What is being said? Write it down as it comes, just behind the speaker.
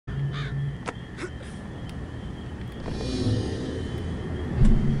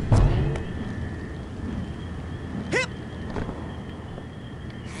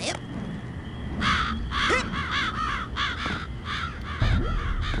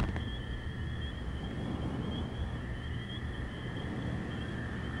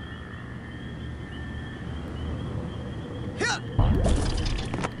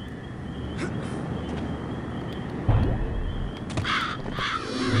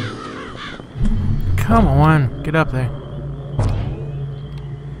come on. Get up there.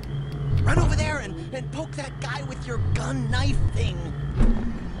 Run over there and poke that guy with your gun knife thing.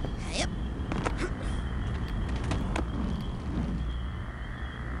 Yep.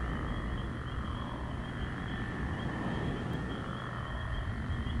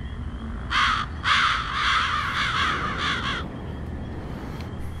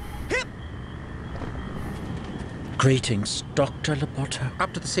 Greetings, Dr. Loboto.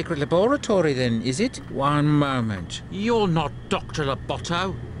 Up to the secret laboratory, then, is it? One moment. You're not Dr.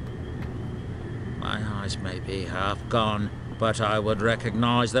 Loboto. My eyes may be half gone, but I would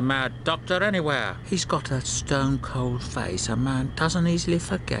recognize the mad doctor anywhere. He's got a stone-cold face a man doesn't easily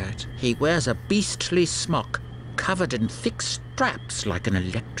forget. He wears a beastly smock, covered in thick straps like an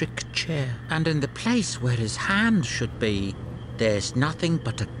electric chair. And in the place where his hand should be, there's nothing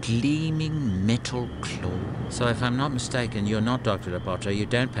but a gleaming metal claw. So if I'm not mistaken, you're not Dr. Loboto. You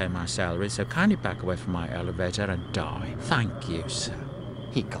don't pay my salary, so kindly back away from my elevator and die. Thank you, sir.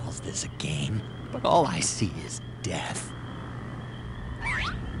 He calls this a game, but all I see is death.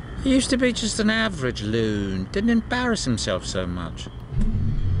 He used to be just an average loon. Didn't embarrass himself so much.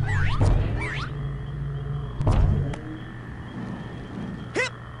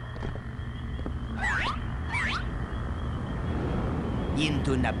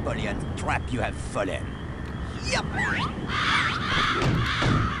 Into Napoleon's trap you have fallen. Yup.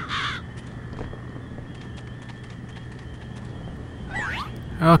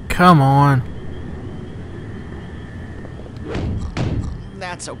 Oh, come on.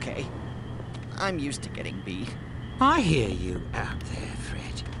 That's okay. I'm used to getting beat. I hear you out there,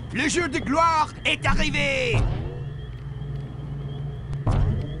 Fred. Le jeu de gloire est arrivé!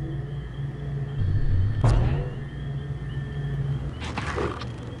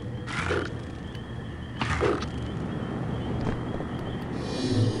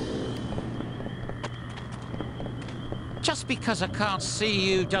 Just because I can't see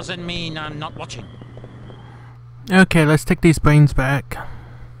you doesn't mean I'm not watching. Okay, let's take these brains back.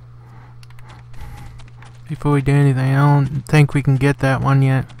 Before we do anything, I don't think we can get that one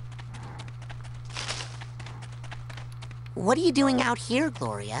yet. What are you doing out here,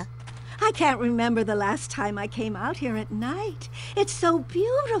 Gloria? I can't remember the last time I came out here at night. It's so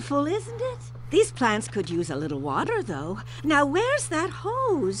beautiful, isn't it? These plants could use a little water, though. Now, where's that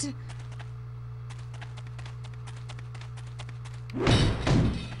hose?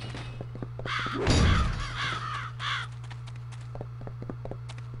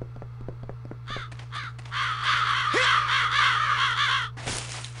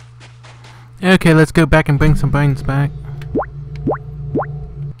 Okay, let's go back and bring some brains back.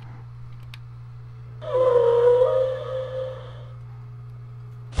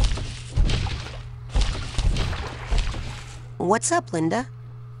 What's up, Linda?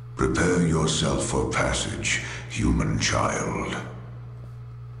 Prepare yourself for passage, human child.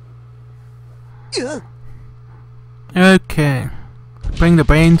 Okay. Bring the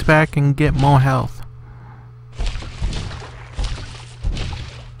brains back and get more health.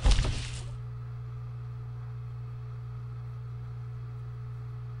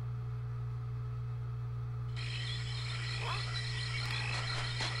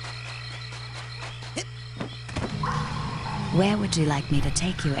 Where would you like me to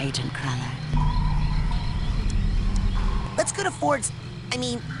take you, Agent Cruller? Let's go to Ford's,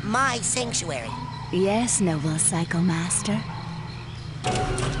 my sanctuary. Yes, noble Psycho Master.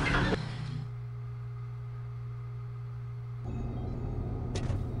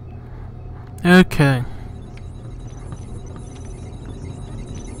 Okay.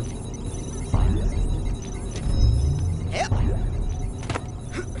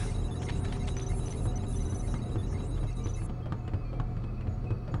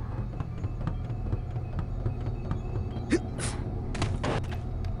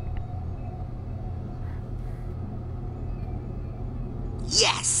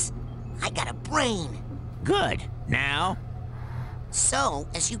 Yes! I got a brain. Good. Now? So,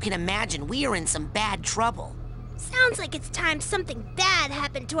 as you can imagine, we are in some bad trouble. Sounds like it's time something bad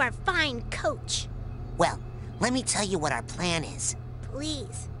happened to our fine coach. Well, let me tell you what our plan is.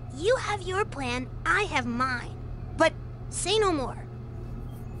 Please. You have your plan, I have mine. But say no more.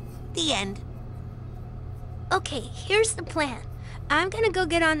 The end. Okay, here's the plan. I'm gonna go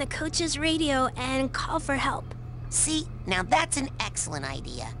get on the coach's radio and call for help. See, now that's an excellent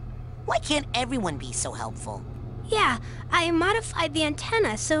idea. Why can't everyone be so helpful? Yeah, I modified the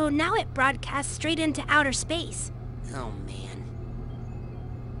antenna, so now it broadcasts straight into outer space. Oh, man.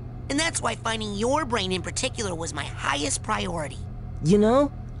 And that's why finding your brain in particular was my highest priority. You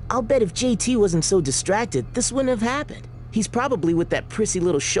know, I'll bet if JT wasn't so distracted, this wouldn't have happened. He's probably with that prissy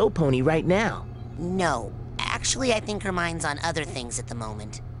little show pony right now. No. Actually, I think her mind's on other things at the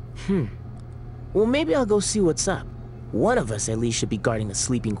moment. Well, maybe I'll go see what's up. One of us at least should be guarding the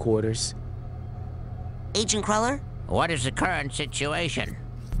sleeping quarters. Agent Cruller? What is the current situation?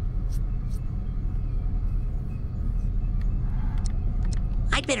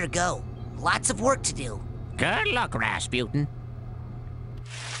 I'd better go. Lots of work to do. Good luck, Rasputin.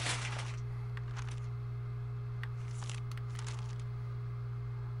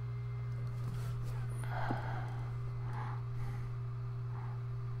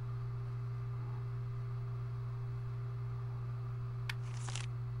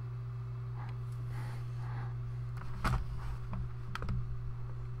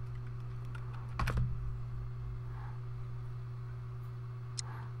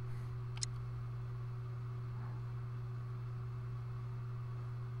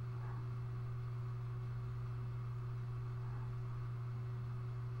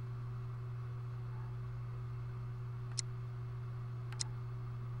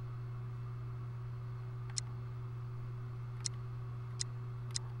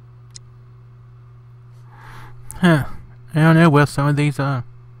 Huh. I don't know where some of these are.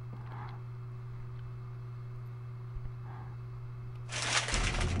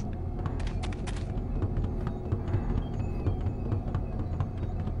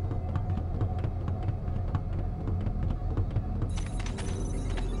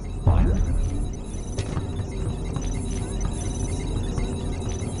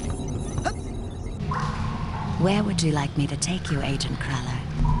 Where would you like me to take you, Agent Cruller?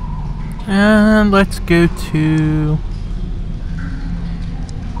 And let's go to...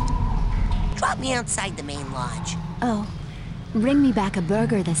 Drop me outside the main lodge. Oh, bring me back a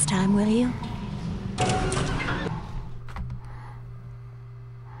burger this time, will you?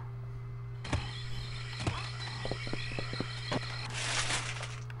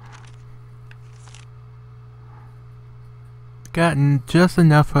 Gotten just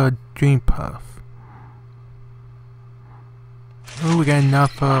enough for a dream puff. Oh, we got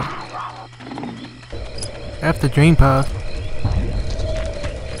enough for... after dream puff.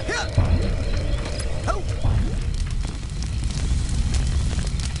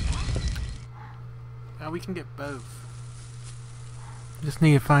 Now we can get both. Just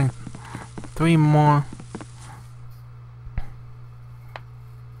need to find 3 more.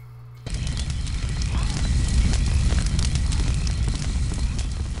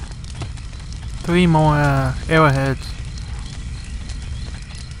 Three more arrowheads.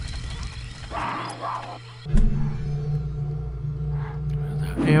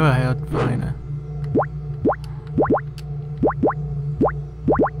 Arrowhead finder.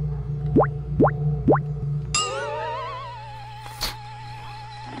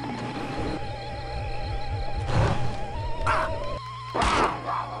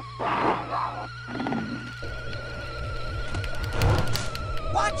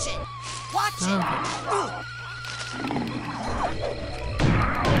 Watch it! Watch it!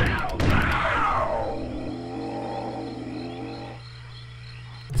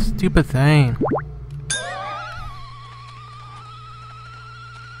 Stupid thing.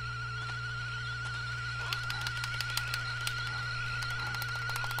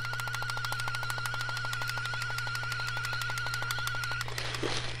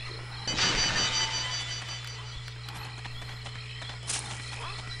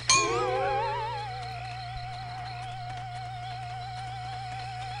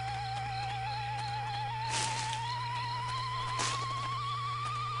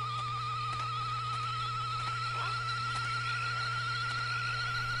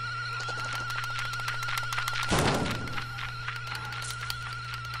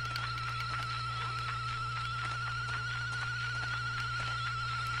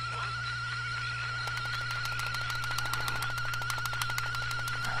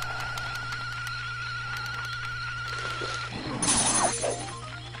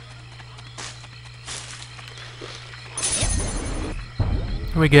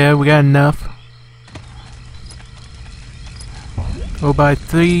 Here we go, we got enough. We'll buy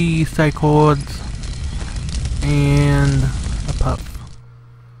 3 psychords and a puff.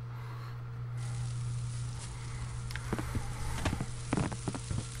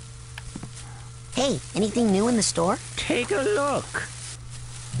 Hey, anything new in the store? Take a look.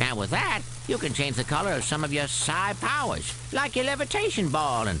 Now with that, you can change the color of some of your psi powers, like your levitation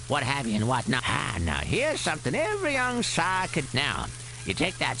ball and what have you and what not. Now here's something every young psi could... Now, you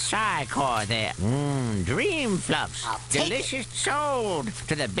take that psi core there. Dream fluffs. Delicious. Sold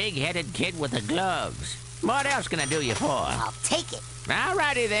to the big-headed kid with the gloves. What else can I do you for? I'll take it.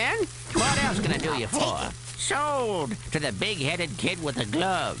 Alrighty then. What else can I do you for? Sold to the big-headed kid with the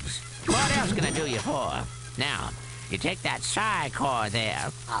gloves. What else can I do you for? Now, you take that psi core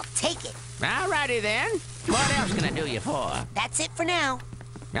there. I'll take it. Alrighty then. What else can I do you for? That's it for now.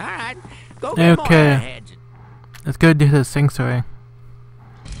 Alright. Go get more Okay. airheads. Let's go do the sanctuary.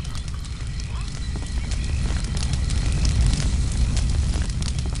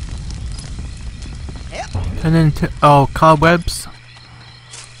 Turn into cobwebs.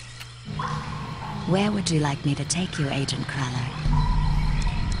 Where would you like me to take you, Agent Cruller?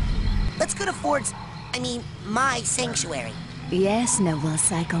 Let's go to Ford's, my sanctuary. Yes, noble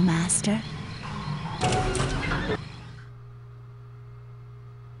Psycho Master.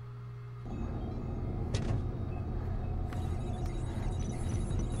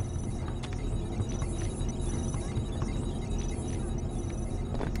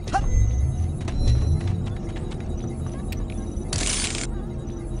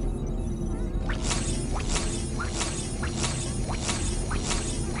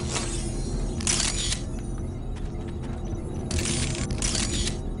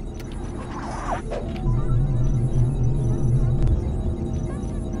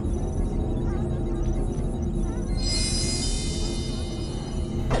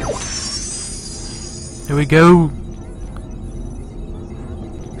 Here we go.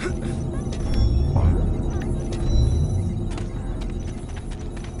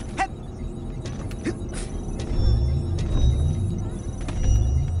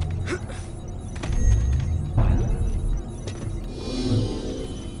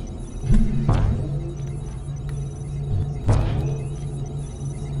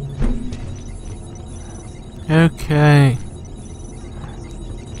 Okay.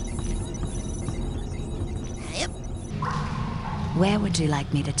 Where would you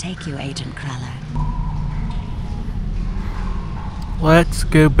like me to take you, Agent Cruller? Let's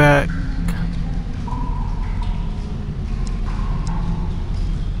go back.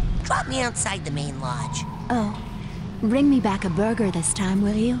 Drop me outside the main lodge. Oh, bring me back a burger this time,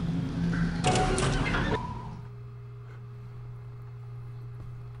 will you?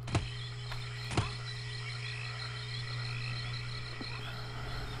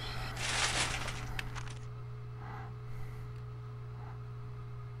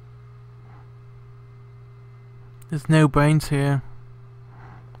 There's no brains here.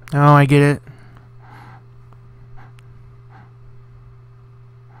 Oh, I get it.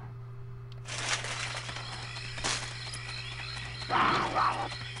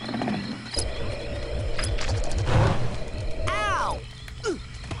 Ow!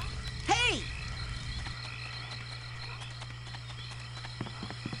 Hey!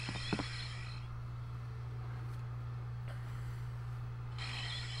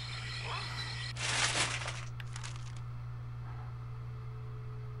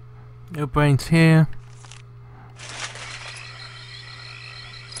 No brains here.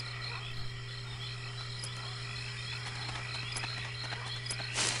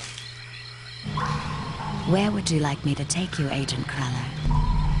 Where would you like me to take you, Agent Cruller?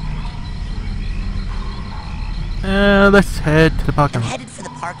 Let's head to the parking I'm lot. headed for the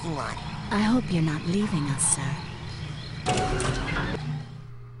parking lot. I hope you're not leaving us, sir.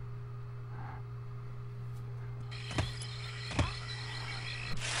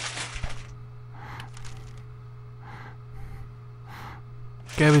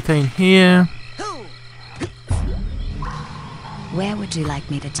 Get everything here. Where would you like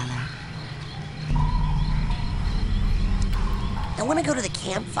me to tell her? I want to go to the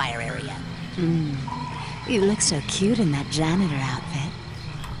campfire area. You look so cute in that janitor outfit.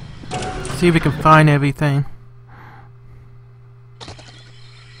 See if we can find everything.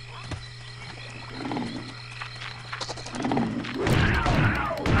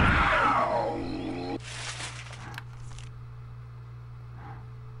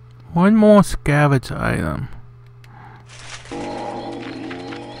 One more scavenge item.